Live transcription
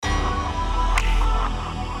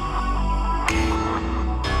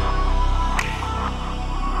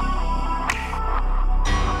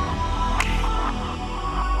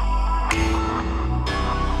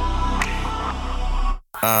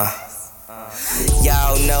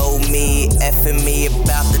Y'all know me, effing me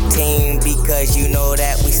about the team, because you know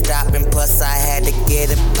that we stopping. Plus I had to get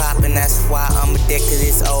it poppin', that's why I'm addicted to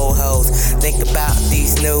this old hoes. Think about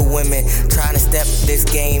these new women trying to step this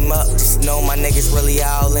game up. Just know my niggas really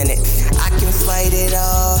all in it. I can fight it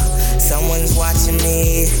all, someone's watching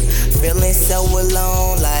me. Feeling so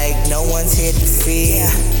alone, like no one's here to see.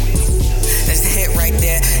 That's the hit right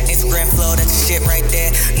there. Instagram flow, that's the shit right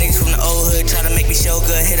there. Niggas from the old hood try to make me show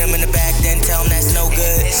good. Hit them in the back, then tell them that's no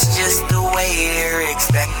good. It's just the way you're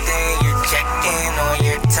expecting. You're checking on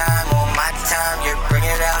your time, on my time. You're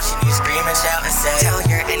bringing it out, you scream and shout and say, tell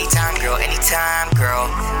your anytime girl, anytime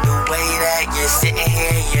girl. The way that you're sitting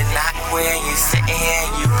here, you're not where you sitting here,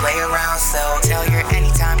 you play around. So tell your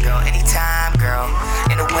anytime girl, anytime girl.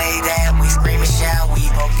 In a way that we scream and shout, we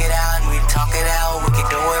poke it out and we talk it out, we can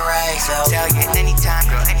do it right. So tell you anytime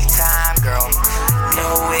girl, anytime girl.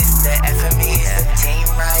 Know it's the FME, it's the team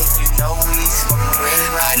right. You know we smoking green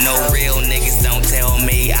right. I know real niggas don't tell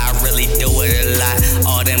me, I really do it a lot.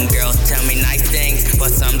 All them girls tell me nice things,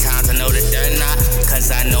 but sometimes I know that they're not.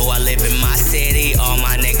 Cause I know I live in my city, all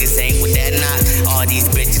my niggas ain't with that knot. All these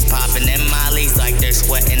bitches popping them mollies like they're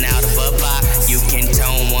sweating out of a pot. You can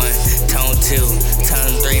tone 1, tone 2,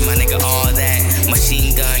 tone 3, my nigga, all that.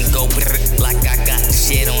 Machine gun go brrr, like I got the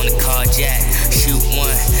shit on the car jack. Shoot 1,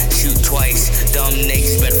 shoot twice, dumb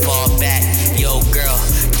niggas better fall back. Yo girl,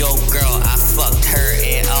 I fucked her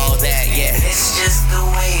and all that, yeah. It's just the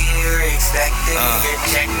way you're expecting. You're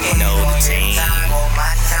checking know the on team. your time, on my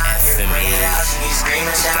time. You're bringing it out, you scream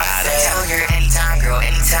and shout. Tell your anytime girl,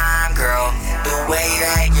 anytime girl. The way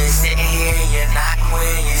that you're sitting here, you're not when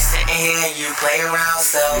you're sitting here, you play around.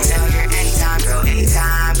 So tell your anytime girl,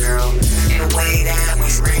 anytime girl. In a way that we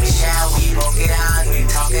scream and shout, we poke it out, we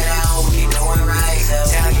talk it out, we